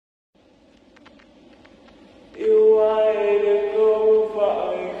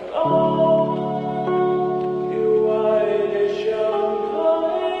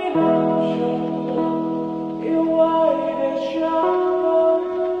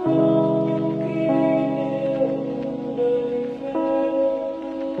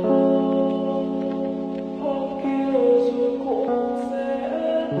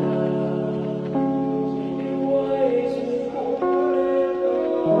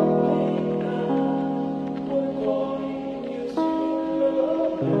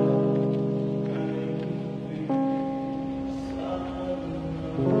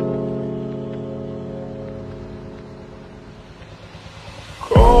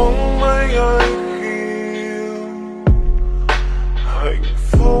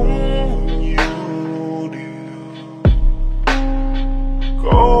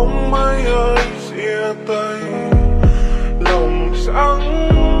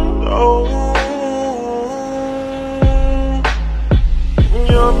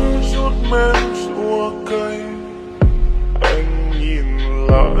men chua cay. Anh nhìn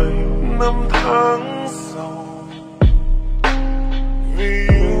lại năm tháng sau, vì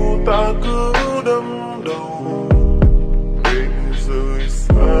yêu ta cứ đâm đầu để rời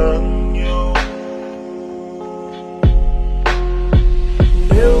xa nhau.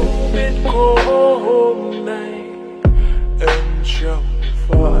 Nếu biết có hôm nay em chẳng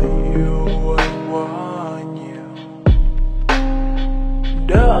phải yêu anh quá nhiều,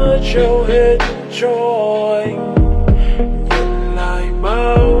 đã trao hết cho anh, nhận lại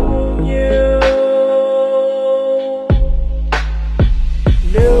bao nhiêu.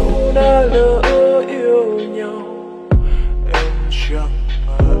 Nếu đã lỡ yêu nhau, em chẳng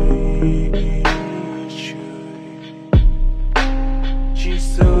phải trời, chỉ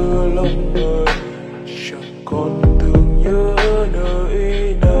sợ lòng ơi chẳng còn thương nhớ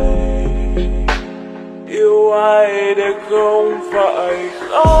nơi này. Yêu ai để không phải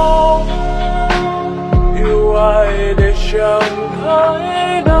khóc, yêu ai để chẳng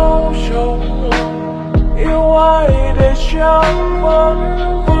thấy đau trong lòng, yêu ai để chẳng vẫn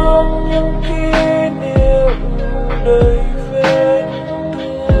vương những kỷ niệm đầy vết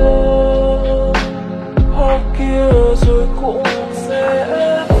thương. Hoa kia rồi cũng sẽ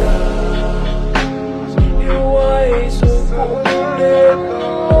tàn, yêu ai rồi cũng đến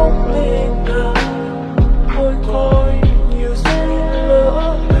lúc ly tàn. Thôi coi nhiều duyên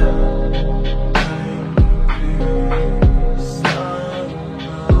lỡ hẹn, anh về xa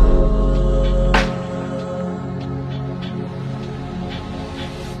nhau.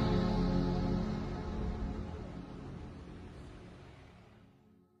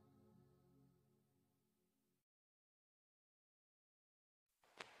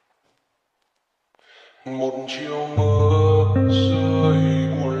 Một chiều mưa rơi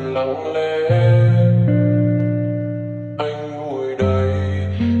buồn lặng lẽ, anh ngồi đây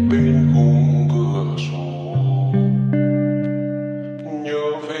bên khung cửa sổ, nhớ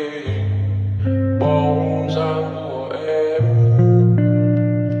về bóng dáng của em,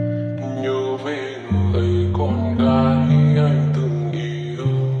 nhớ về người con gái anh từng yêu.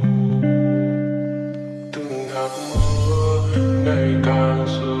 Từng hạt mưa ngày càng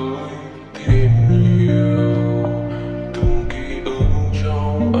rơi thêm nhiều, từng ký ức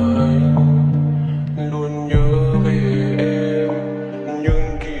trong anh luôn nhớ về em,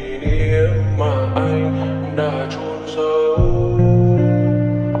 những kỷ niệm mà anh đã chôn giấu,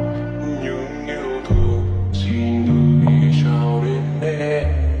 những yêu thương xin gửi trao đến em.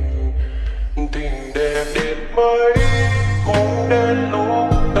 Tình đẹp đến mấy cũng đến lúc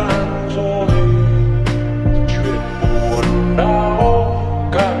tan rồi, chuyện buồn đau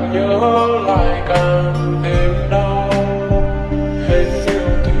càng nhớ lại càng thêm đau. Hết yêu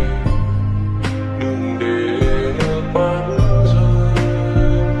thì đừng để nước mắt rơi,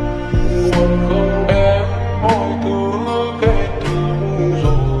 buồn không em mọi thứ kết thúc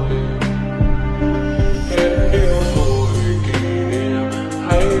rồi. Hết yêu rồi kỷ niệm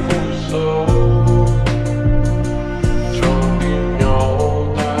hãy vùi sâu, cho tim nhau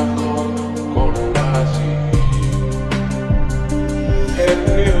ta không còn là gì. Hết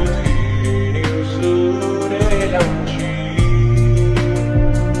yêu thì yêu giữ để làm chi,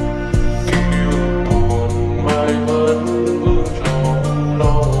 ký ức buồn mai vẫn vương trong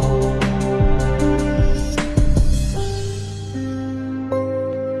lòng.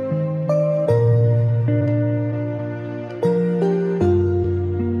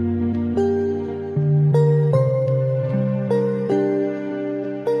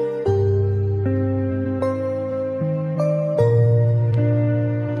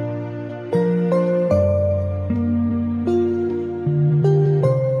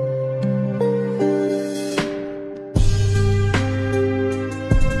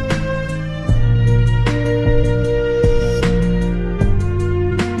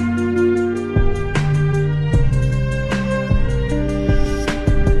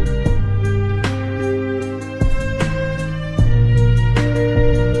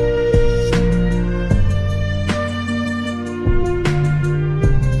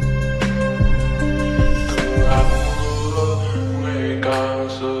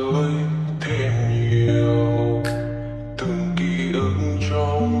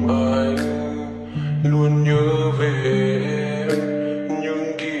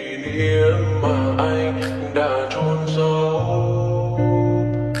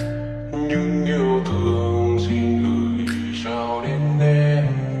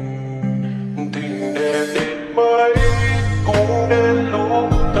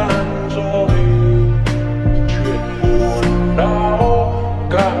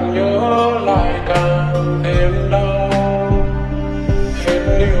 Càng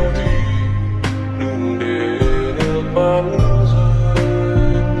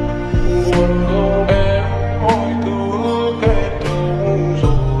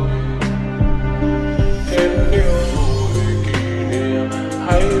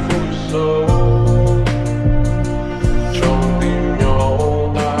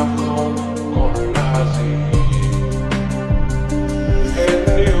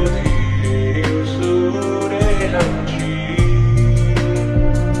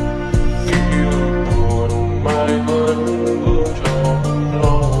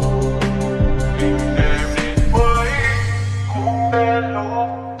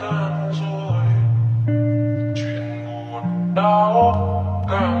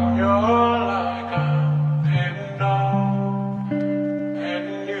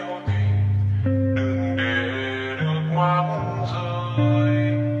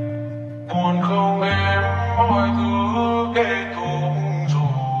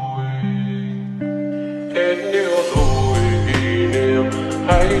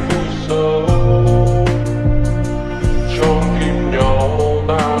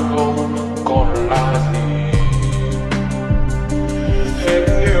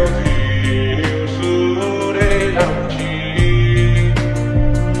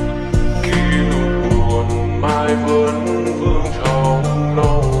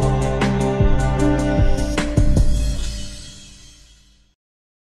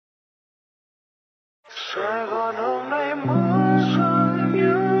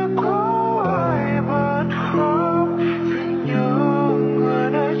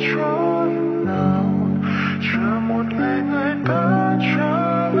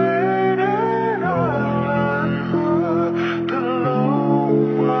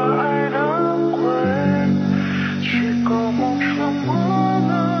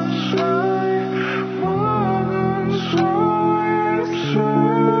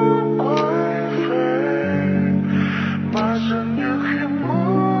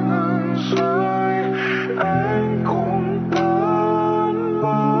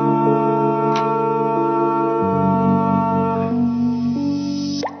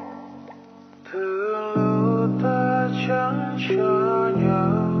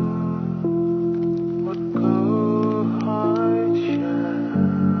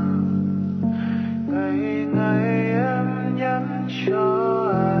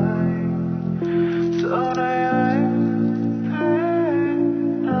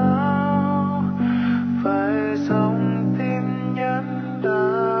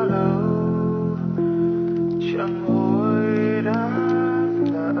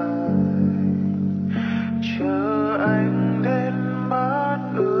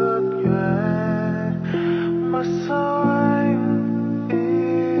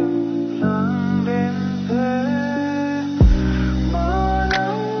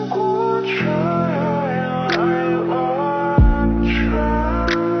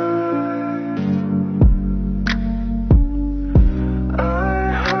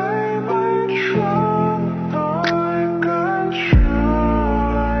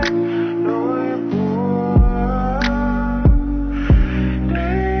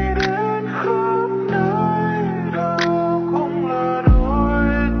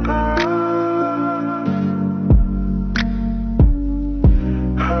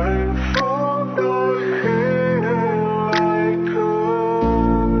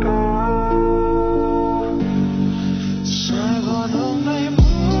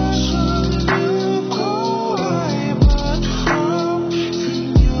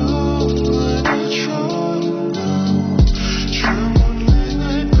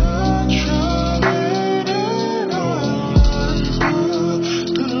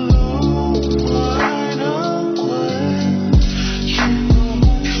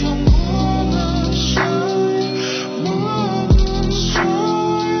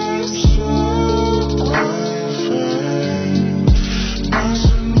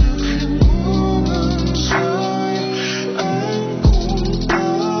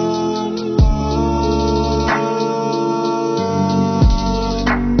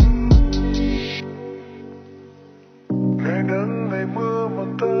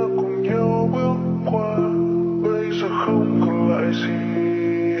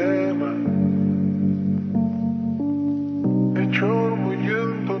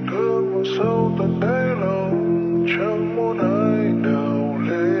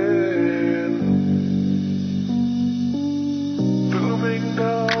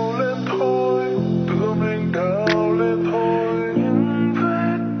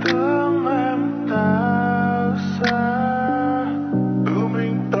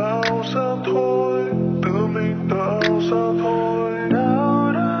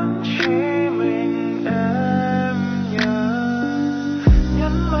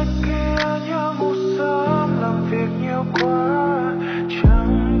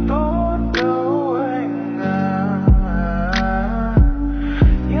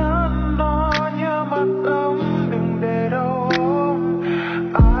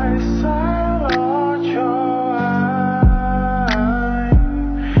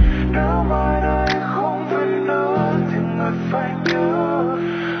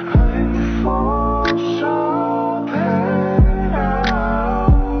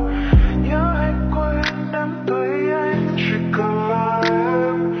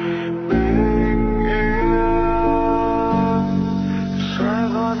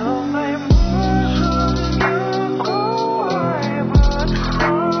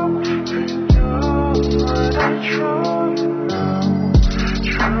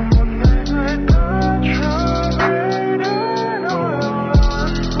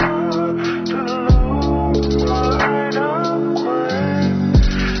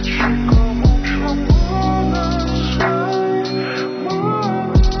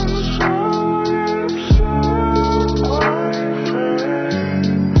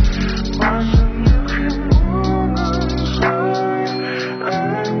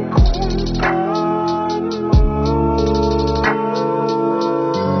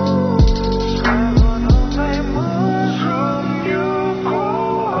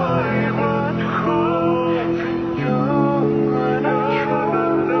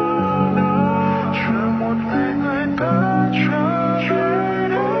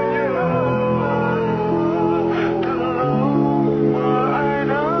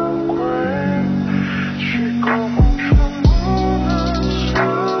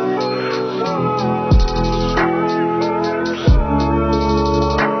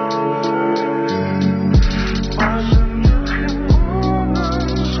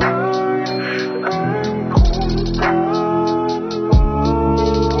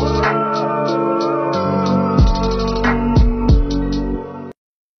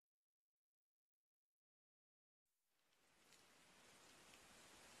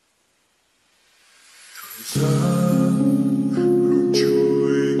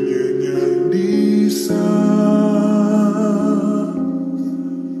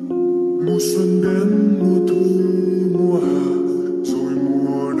Mùa xuân đến, mùa thu, mùa hạ, rồi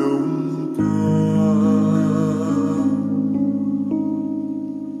mùa đông qua.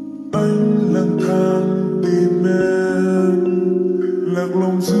 Anh lang thang tìm em, lạc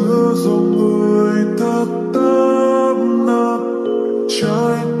lòng giữa dòng người thấp tấp nập.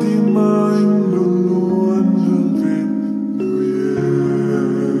 Trái tim anh luôn luôn hướng về nơi em.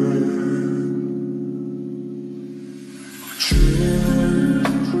 Trên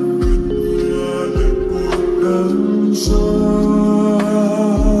cơn mưa lạnh buốt đắng rơi,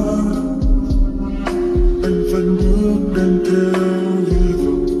 anh vẫn bước đem theo hy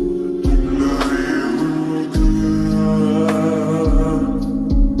vọng cùng lời yêu thương.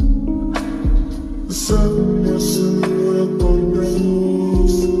 Giấc mơ xưa còn đâu,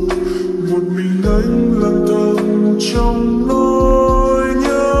 một mình anh lặng thầm trong nỗi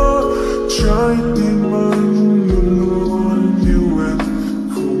nhớ. Trái tim anh luôn luôn yêu em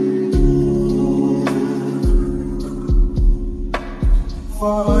không buồn.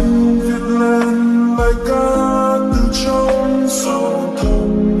 Và anh viết lên bài ca từ trong sâu thẳm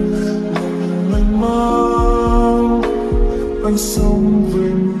mong anh mang. Anh sống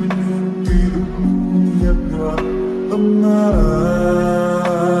với những ký ức nhạt nhòa ấm áp,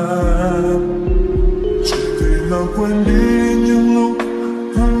 chẳng thể nào quên đi những lúc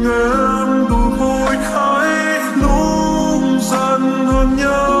cùng em đùa vui khái, lúc dần hơn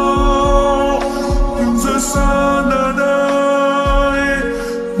nhau. Đừng rời xa nơi đây,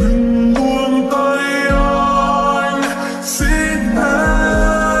 đừng buông tay anh, xin em.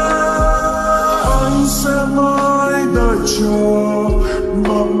 Anh sẽ mãi đợi chờ,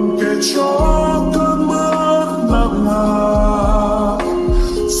 mặc kệ cho cơn mưa nặng hạt.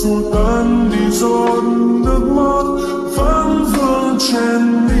 Dù tan đi giọt nước mắt vẫn vương trên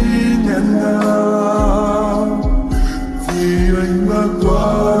mi nghẹn ngào. Vì anh đã quá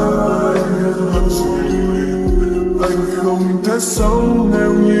anh rồi, anh không thể sống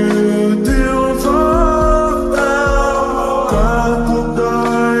nghèo như thiếu vắng em. Cả cuộc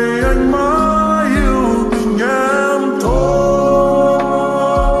đời anh mãi yêu từng em thôi.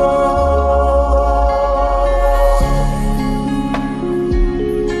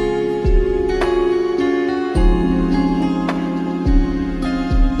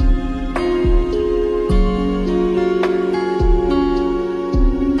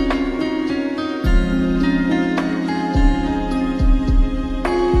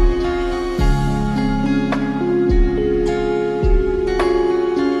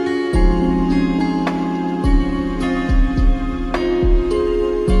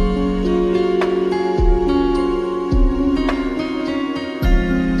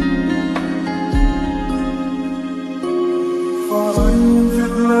 Và anh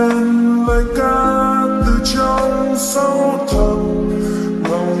viết lên lời ca từ trong sâu thẳm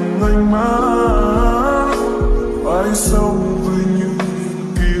lòng anh mãi. Phải sống với những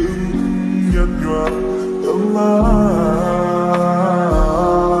ký ức nhạt nhòa ấm áp,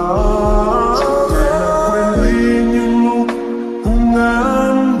 chẳng thể nào quên đi những lúc cùng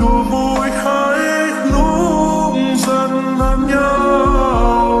em đùa vui hay lúc dần hơn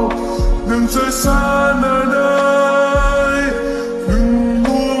nhau. Đừng rời xa nơi đây, đừng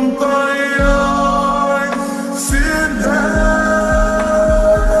buông tay anh, xin em.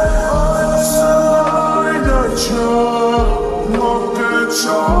 Anh sẽ mãi đợi chờ, mặc kệ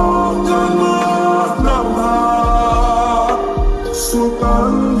cho cơn mưa nặng hạt. Xua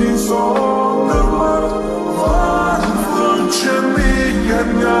tan đi gió nước mắt vẫn vương trên mi nghẹn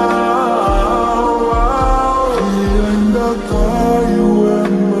ngào. Vì anh đã quá yêu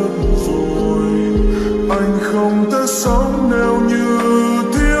em mất rồi, anh không thể sống nếu như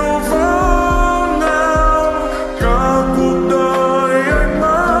thiếu vắng em. Cả cuộc đời anh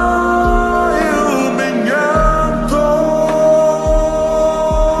mãi yêu mình em thôi.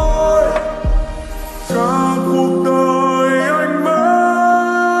 Cả cuộc đời anh mãi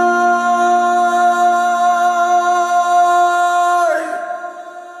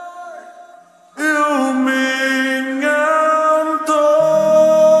yêu mình em thôi.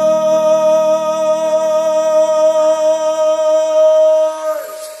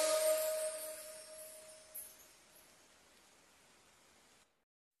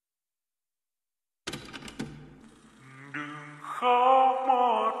 Đừng khóc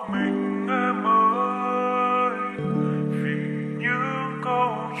một mình em ơi, vì những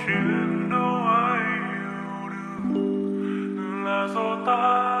câu chuyện đâu ai hiểu được. Là do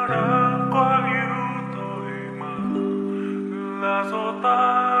ta đã quá yêu thôi mà, là do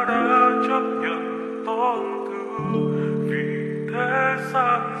ta đã chấp nhận tổn thương. Vì thế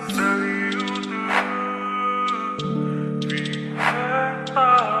san đầy yêu thương, vì thế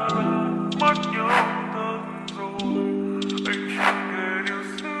ta là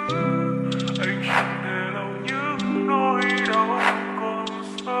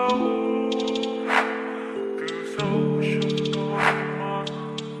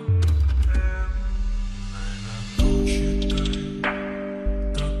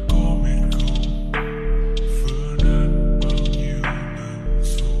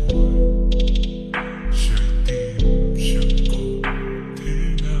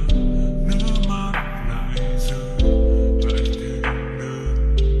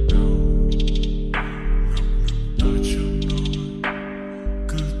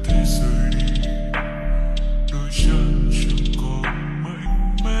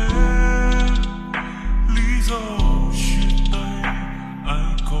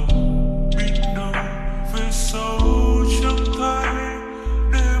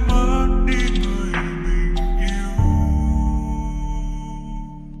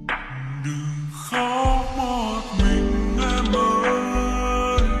Đừng khóc một mình em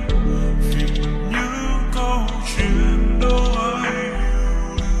ơi, vì những câu chuyện đâu ai hiểu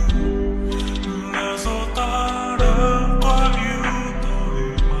được, là do ta đã quá yêu tôi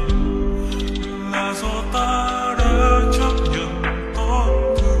mà, là do ta đã chấp nhận tổn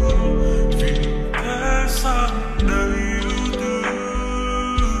thương, vì thế sang đây yêu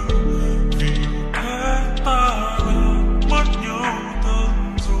thương, vì thế ta đã mất nhau thật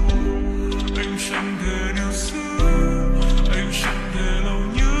rồi. Anh chẳng thể điều giữ, anh chẳng thể lau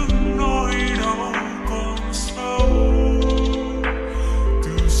những nỗi đau còn sâu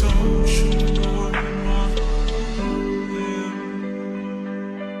từ sâu trong đôi mắt em.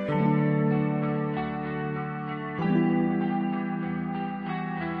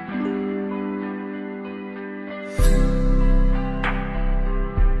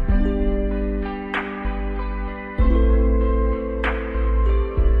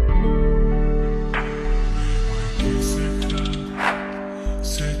 Khi sẽ khác,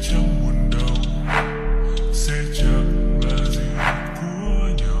 sẽ chẳng buồn đau, sẽ chẳng là gì của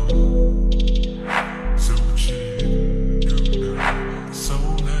nhau. Dẫu trên đường đời sau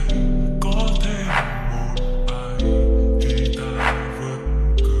này có thêm một ai thì ta vẫn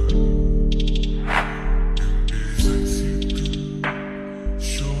cười. Đừng để dành riêng tư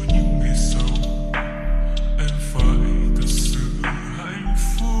cho những ngày sau, em phải thật sự hạnh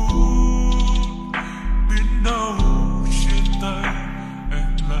phúc. Biết đâu trên tay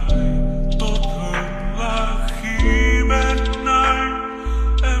anh lại tốt hơn là khi bên anh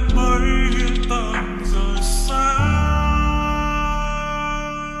em mới yên tâm rời xa.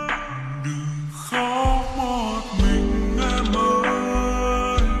 Đừng khóc một mình em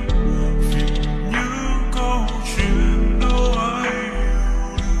ơi, vì những câu chuyện đâu ai hiểu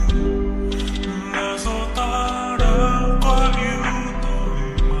được, là do ta đã quá yêu tôi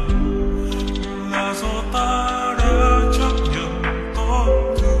mà, là do ta đã chấp nhận tổn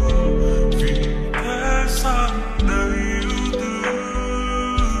thương, vì thế sang đây yêu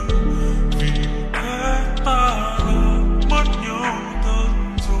thương, vì thế ta đã mất nhau thật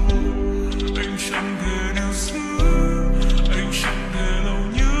rồi. Anh chẳng thể điều giữ, anh chẳng thể lau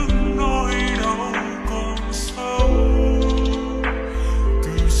những nỗi đau còn sâu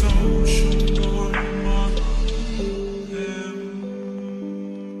từ sâu trong đôi mắt em.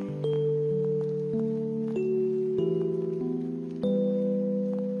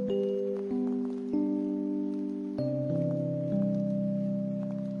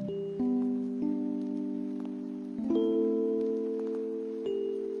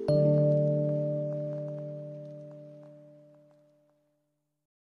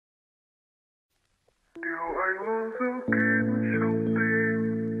 Điều anh luôn giữ kín trong tim,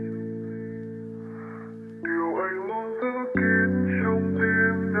 điều anh luôn giữ kín trong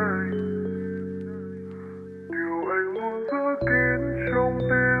tim này, điều anh luôn giữ kín trong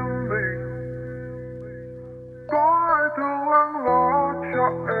tim mình. Có ai thương lắng lo cho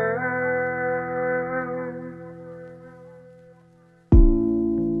em.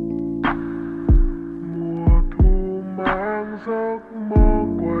 Mùa thu mang giấc mơ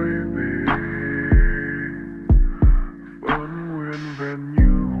quay về, vẫn nguyên vẹn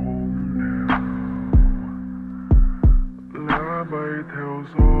như hôm nào. Lá bay theo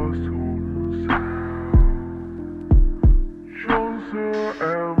gió xôn xao, chốn xưa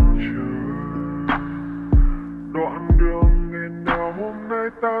em chờ. Đoạn đường nghẹn nào hôm nay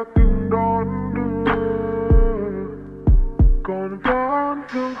ta từng đón đưa, còn vẫn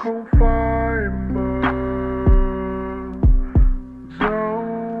thương không phai mờ. Dấu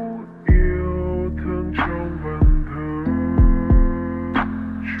yêu thương trong vần thơ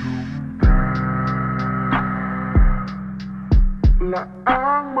chúng ta, là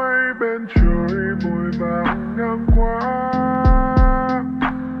áng mây bên trời vội vàng ngang qua.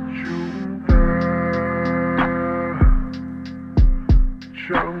 Chúng ta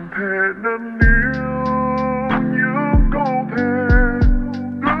chẳng thể nên yêu những câu thề,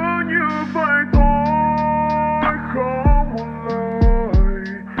 cứ như vậy thôi không một lời,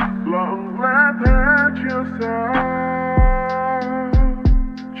 lặng lẽ thế chia xa.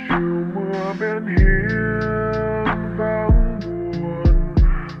 Chiều mưa bên hiên vắng buồn,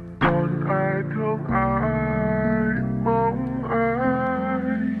 còn ai thương ai mong ai.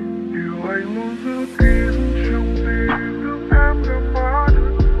 Điều anh luôn giữ kín trong tim, thương em đã mất.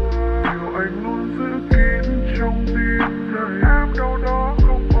 Điều anh luôn giữ kín trong tim, đời em đâu đó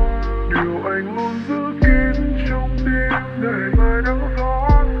không ai. Điều anh luôn giữ kín trong tim, đời mai đắng gió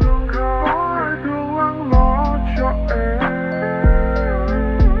sương khao. Có ai thương lắng lo cho em.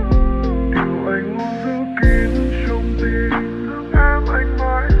 Điều anh luôn giữ kín trong tim, thương em anh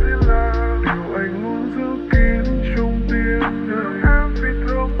mãi sẽ là.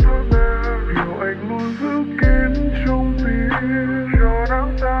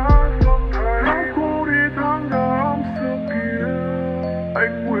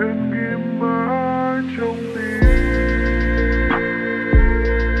 nguyện ghi mãi trong tim.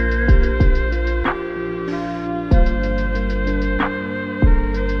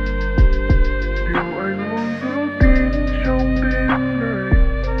 Điều anh luôn giữ kín trong tim này.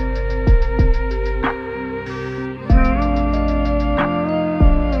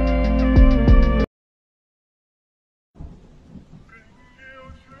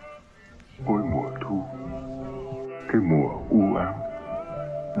 Ôi mùa thu, cái mùa u ám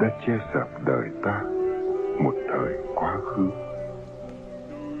đã che sập đời ta một thời quá khứ.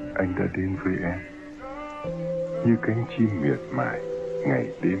 Anh đã đến với em như cánh chim miệt mài ngày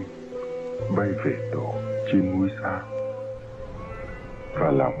đêm bay về tổ trên núi xa,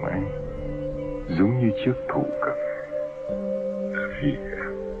 và lòng anh giống như chiếc thụ cầm đã vì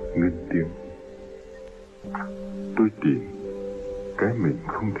em ngân tiếng. Tôi tìm cái mình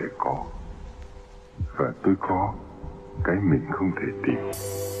không thể có, và tôi có cái mình không thể tìm.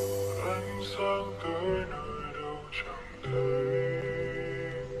 Ánh sáng tới nơi đâu chẳng thấy,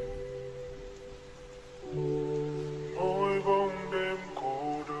 mỗi bóng đêm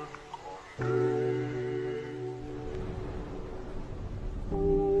cô đơn còn đây.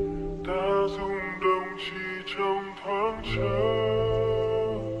 Ta rung động chỉ trong thoáng chờ,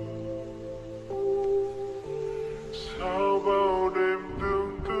 sao bao đêm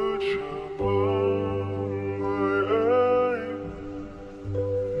tương tư chờ mong người ấy.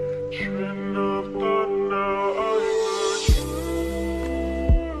 Chuyện hợp tan nào ai ngờ trước,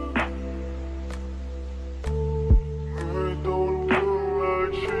 người tổn thương lại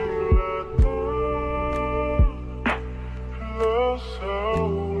chính là ta. Lỡ sau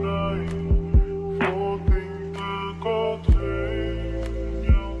này vô tình ta có thấy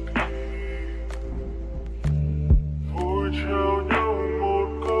nhau thì vội chào nhau một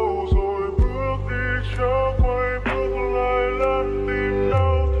câu rồi bước đi, cho quay bước lại làm tim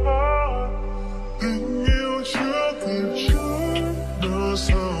đau thắt. Tình yêu chưa kịp trốn, đã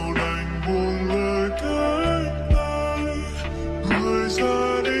sao đành buông lời cách tay. Người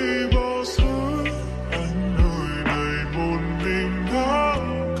ra đi bỏ rơi, anh nơi này một mình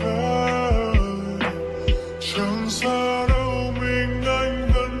đắng cay. Chẳng xa đâu mình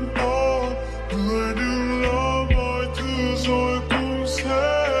anh vẫn có, người đừng lo mọi thứ rồi cũng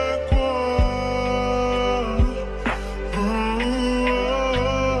sẽ qua.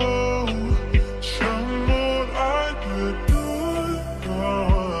 Chẳng một ai tuyệt đối,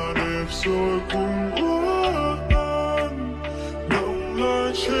 hoa đẹp rồi cũng uất tan. Động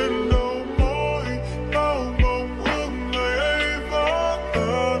lại trên đầu môi, bao mong ước ngày ấy vỡ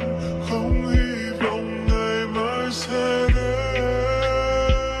tan. Không hy vọng ngày mai sẽ đến,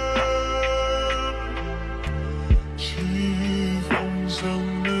 chỉ hy vọng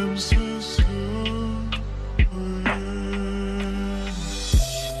rằng em sẽ sớm quên.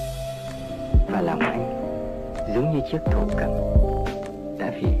 Và lòng anh giống như chiếc thổ cầm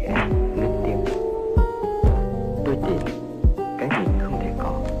đã vì em ngân tiếng. Tôi tìm cái mình không thể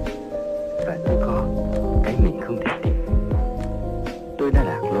có, và tôi có cái mình không thể tìm. Tôi đã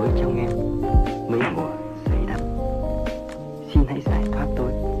lạc lối trong em mấy mùa say đắm. Xin hãy giải thoát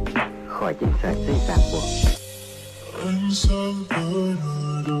tôi khỏi những sợi dây ràng buộc. Ánh sáng tới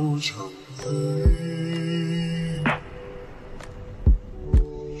nơi đâu chẳng thấy,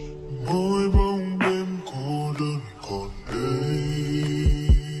 mỗi bóng đêm cô đơn còn đây.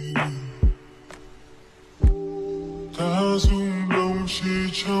 Ta rung động chỉ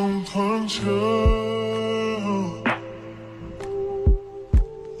trong thoáng chờ,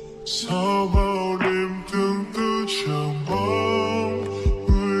 sao bao đêm tương tư chờ mong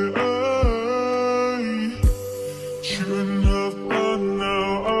người ấy. Chuyện hợp tan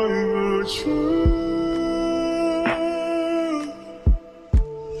nào ai ngờ trước,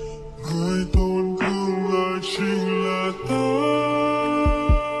 người tổn thương lại chính là ta.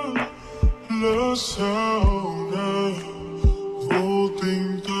 Lỡ sau này vô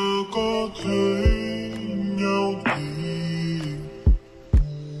tình ta có thấy nhau thì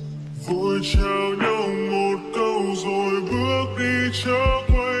vội chào nhau một câu rồi bước đi, cho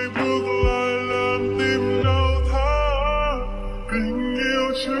quay bước lại làm tim đau thắt. Tình yêu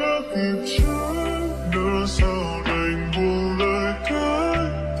chưa kịp trốn, đã sao đành buông lời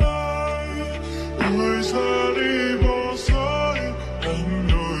cách tay. Người ra đi bỏ rơi, anh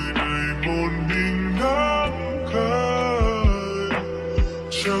nơi này một mình đắng cay.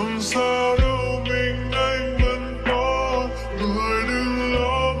 Chẳng xa đâu mình anh vẫn có, người đừng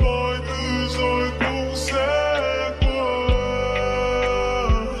lo mọi thứ rồi cũng sẽ qua.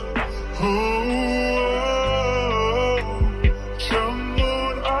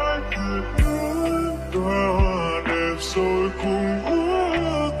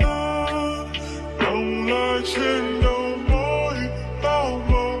 trên đầu môi, bao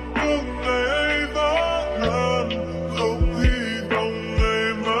mộng ước ngày ấy vỡ ngàn, không hy vọng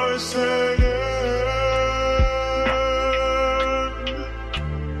ngày mai sẽ đến,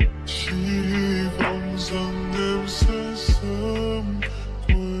 chỉ hy vọng rằng em sẽ sớm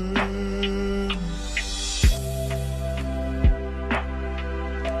quên.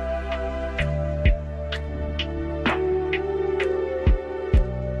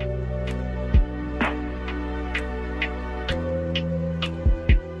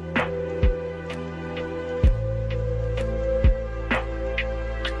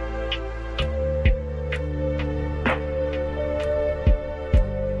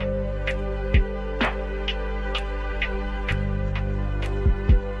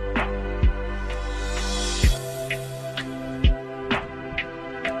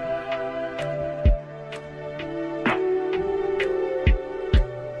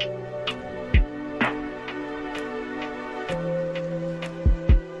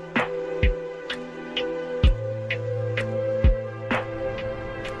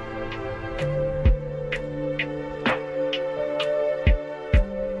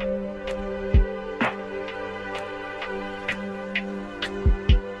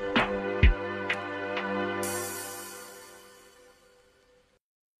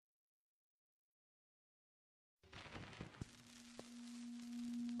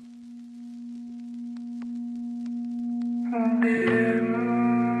 Đêm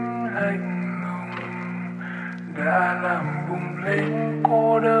lạnh lùng đã làm bùng lên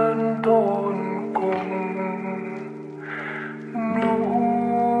cô đơn tột cùng, nụ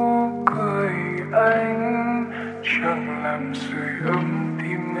cười anh chẳng làm sưởi ấm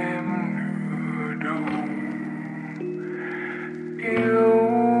tim em nửa đâu. Yêu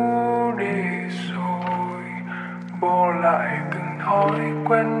đi rồi bỏ lại từng thói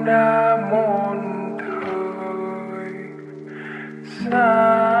quen đã một thời, xa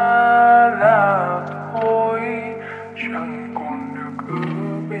là thôi chẳng còn được ở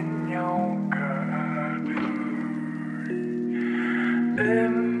bên nhau cả đời.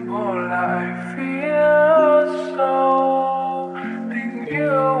 Em bỏ lại phía sau tình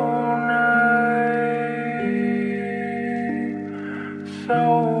yêu này,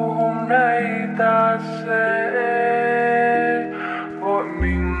 sau hôm nay ta sẽ gọi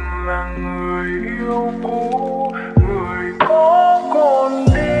mình là người yêu cũ, người có còn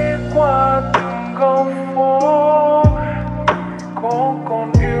đi qua từng góc phố, người có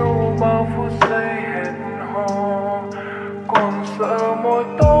còn yêu bao phút giây hẹn hò, còn sợ mỗi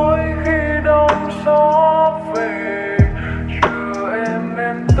tối khi đông gió về, chờ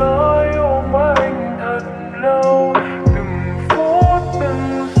em tới ôm anh thật lâu, từng phút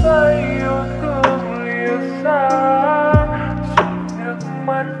từng giây yêu thương lìa xa, rồi nước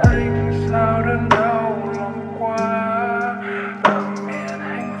mắt anh sao đớn đau lòng quá. Tạm biệt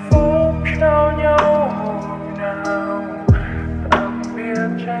hạnh phúc trao nhau hồi nào, tạm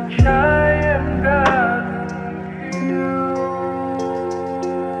biệt chàng trai em đã từng yêu,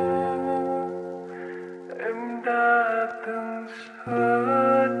 em đã từng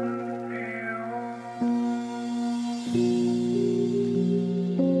rất yêu.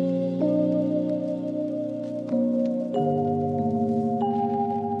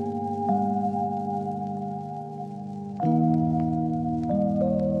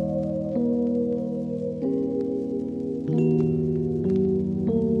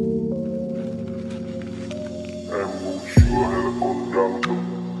 Em ngủ chưa hay là còn đang thức?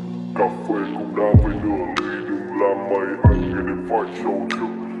 Cà phê cũng đã về nửa ly, đừng làm mày anh nghe đến phải trâu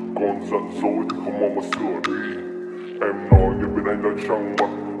trước. Còn giận dỗi thì không mong mà sửa đi. Em nói như bên anh đã trăng mặt,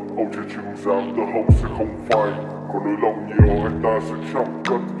 ông chưa chừng dám tơ hông sẽ không phai. Còn nỗi lòng nhiều anh ta sẽ chẳng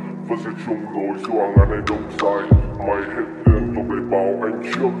cất, vẫn sẽ chung lối dù hàng ngàn ngày đông dài. Mày hết tiền tôi để báo anh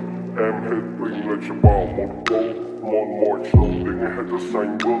trước, em hết tình lại cho bảo một câu. Mòn mỏi trông đến ngày hết ta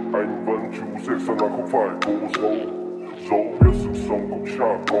xanh bước, anh vẫn chú sẽ sao nào không phải cô dâu. Dẫu biết sự sống cũng chả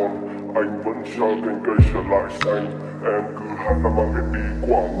còn, anh vẫn chờ cành cây trở lại xanh. Em cứ hát ta mang hết đi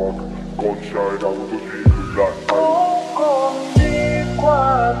quả ngọt, con trai đau tôi thì gửi lại anh. Có còn đi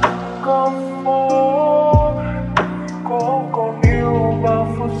qua từng con phố, có còn yêu bao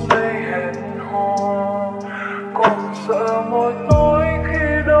phút giây hẹn hò, còn sợ mỗi tối khi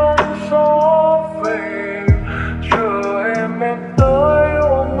đông gió về, chờ em tới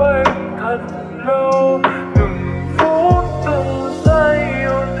ôm anh thật lâu, từng phút từng giây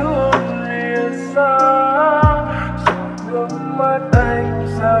yêu thương lìa xa, rồi nước mắt anh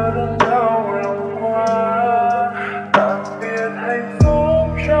sao đớn đau lòng quá. Tạm biệt hạnh phúc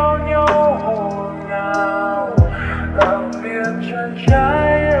trao nhau hồi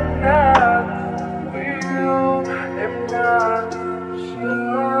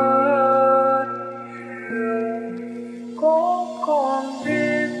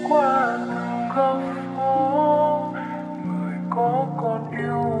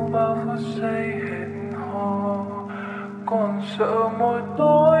sợ môi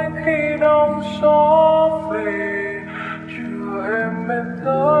tối khi đông gió về, chưa em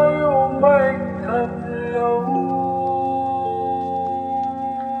tới ôm anh thật lâu.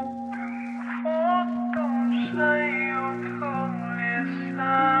 Từng phút từng giây yêu thương lìa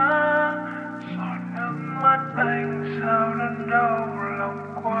xa, giọt nước mắt anh sao đớn đau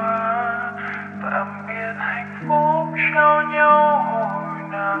lòng quá. Tạm biệt hạnh phúc trao nhau hồi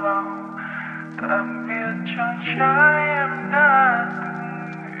nào, tạm biệt chàng trai em đã